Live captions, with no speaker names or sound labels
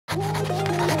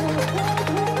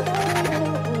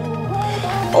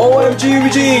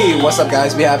OMG! What's up,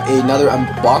 guys? We have another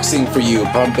unboxing for you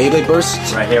from Beyblade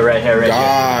Burst. Right here.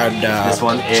 God. This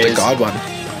one is the God one.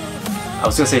 I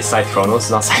was gonna say Scythe Chronos,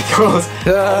 not Scythe Chronos.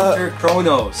 Alter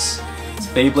Chronos. It's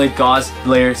Beyblade God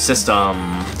layer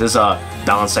system. This is a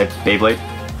balanced type Beyblade.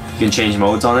 You can change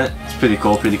modes on it. It's pretty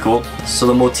cool. So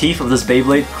the motif of this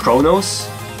Beyblade Chronos,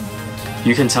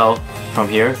 you can tell from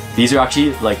here. These are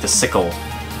actually like the sickle.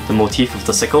 The motif of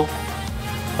the sickle.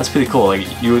 That's pretty cool. Like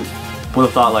you would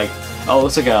have thought like, oh, it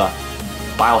looks like a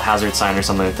biohazard sign or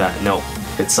something like that. No,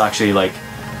 it's actually like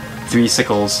 3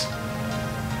 sickles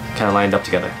kind of lined up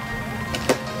together.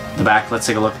 The back, let's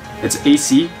take a look. It's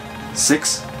AC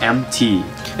 6M.T.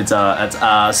 It's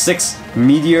a 6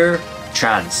 meteor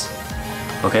trans.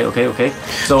 Okay.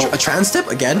 So a trans tip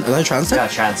again? Another trans tip? Yeah,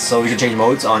 trans. So you can change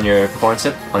modes on your performance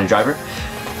tip on your driver.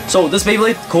 So this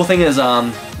Beyblade, cool thing is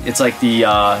it's like the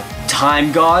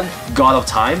time god of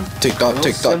time. Tick tock.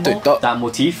 That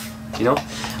motif, you know,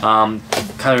 kind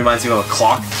of reminds me of a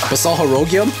clock. Basal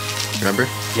Horogium, remember?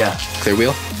 Yeah. Clear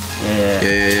wheel.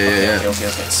 Yeah. Okay.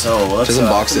 So let's just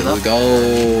unbox it. Let's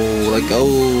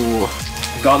go.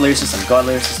 God layer system.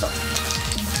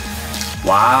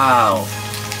 Wow.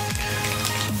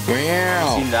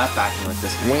 I've seen that backing like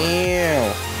this before.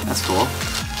 Wow. That's cool.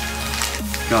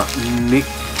 Got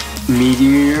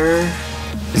Meteor.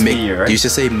 It's Meteor, right? You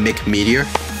should say Mick Meteor.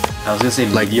 I was gonna say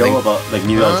Meteor about like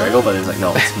Meteor Drago, but it's like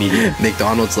no, it's Meteor.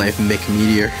 McDonald's life, Mick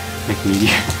Meteor.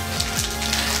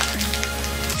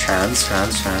 Trans.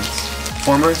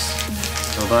 Formers.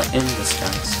 Nova in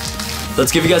disguise.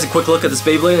 Let's give you guys a quick look at this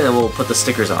Beyblade and then we'll put the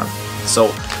stickers on.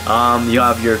 So, you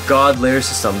have your God layer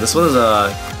system. This one is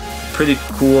a pretty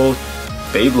cool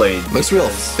Beyblade. Looks real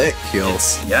thick, yo.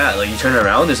 Yeah, like you turn it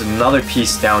around, there's another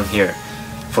piece down here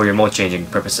for your mode changing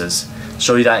purposes.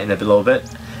 Show you that in a little bit.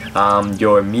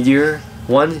 Your Meteor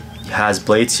one has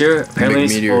blades here. Apparently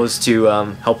it's supposed to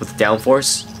help with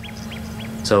downforce.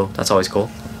 So that's always cool.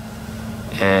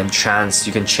 And trans,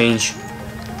 you can change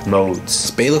modes.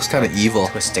 This Bey looks kind of evil.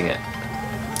 Twisting it.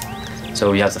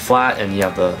 So you have the flat and you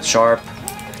have the sharp.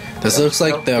 This looks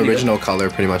like the original color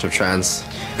pretty much of trans.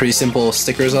 Pretty simple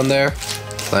stickers on there.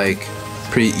 Like,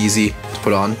 pretty easy to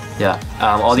put on. Yeah.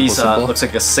 All these looks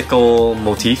like a sickle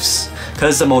motifs.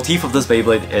 Because the motif of this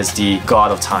Beyblade is the God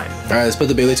of time. Alright, let's put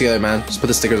the Beyblade together, man. Just put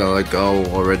the stickers on. Let go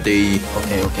already.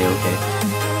 Okay.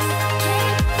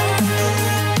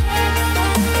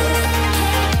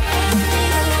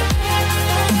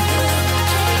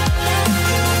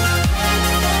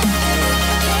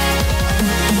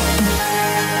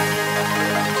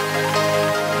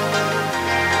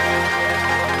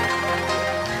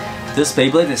 This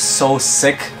Beyblade is so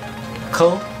sick.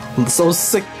 So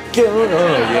sick. Oh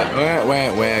yeah,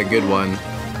 wah, good one.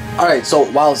 Alright, so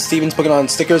while Steven's putting on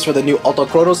stickers for the new Alter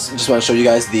Chronos, I just want to show you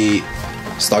guys the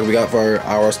stock we got for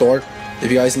our store.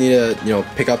 If you guys need to,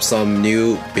 pick up some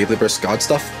new Beyblade Burst God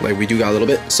stuff, like we do got a little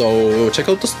bit, so check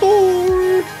out the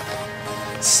store.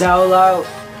 Sellouts.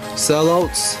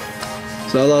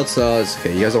 It's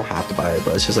okay. You guys don't have to buy it,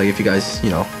 but it's just like if you guys,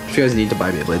 if you guys need to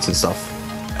buy Beyblades and stuff.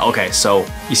 Okay, so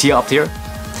you see up here,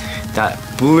 that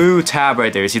blue tab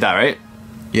right there. You see that, right?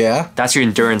 Yeah. That's your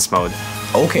endurance mode.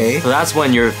 Okay. So that's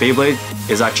when your Beyblade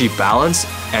is actually balanced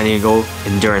and you go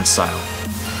endurance style.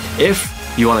 If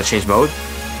you want to change mode,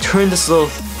 turn this little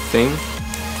thing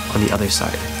on the other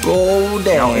side. Oh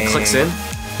dang. Now it clicks in.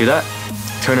 Hear that?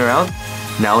 Turn around.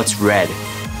 Now it's red.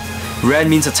 Red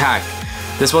means attack.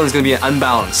 This one is going to be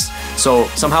unbalanced. So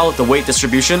somehow the weight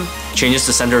distribution changes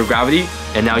the center of gravity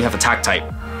and now you have attack type.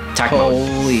 Attack mode.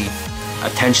 Holy.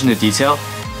 Attention to detail.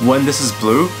 When this is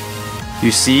blue, you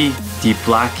see the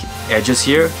black edges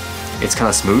here. It's kind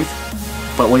of smooth.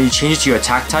 But when you change it to your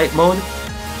attack mode,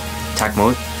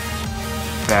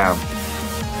 bam.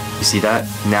 You see that?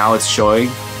 Now it's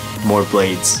showing more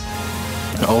blades.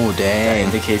 Oh dang.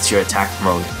 That indicates your attack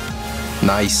mode.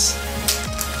 Nice.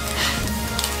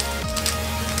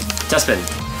 Test spin.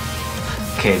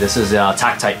 Okay, this is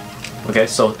attack type. Okay,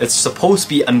 so it's supposed to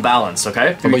be unbalanced,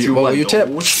 okay? What about your tip?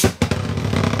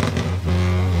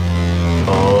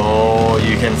 Oh,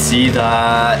 you can see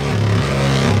that.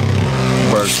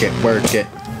 Work it.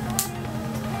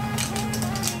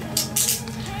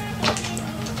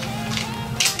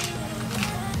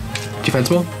 Defense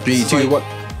mode? 3, 2, 1.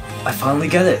 I finally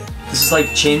get it. This is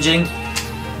like changing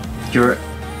your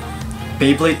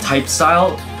Beyblade type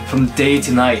style from day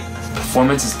to night.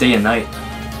 Performance is day and night.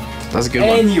 That's a good one.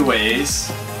 Anyways,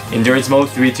 endurance mode,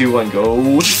 3, 2, 1, go.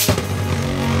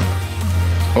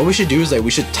 What we should do is like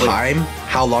we should time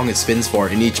how long it spins for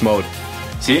in each mode.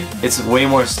 See? It's way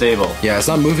more stable. Yeah, it's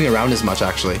not moving around as much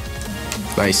actually.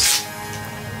 Nice.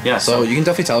 Yeah. So you can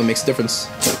definitely tell it makes a difference.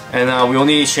 And we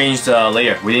only changed the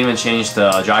layer. We didn't even change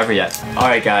the driver yet.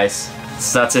 Alright guys,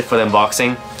 so that's it for the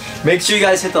unboxing. Make sure you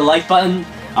guys hit the like button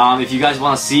if you guys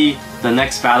want to see the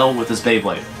next battle with this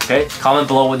Beyblade. Okay? Comment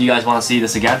below what you guys want to see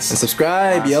this against. And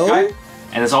subscribe, yo! Subscribe.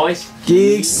 And as always,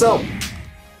 Geeks out!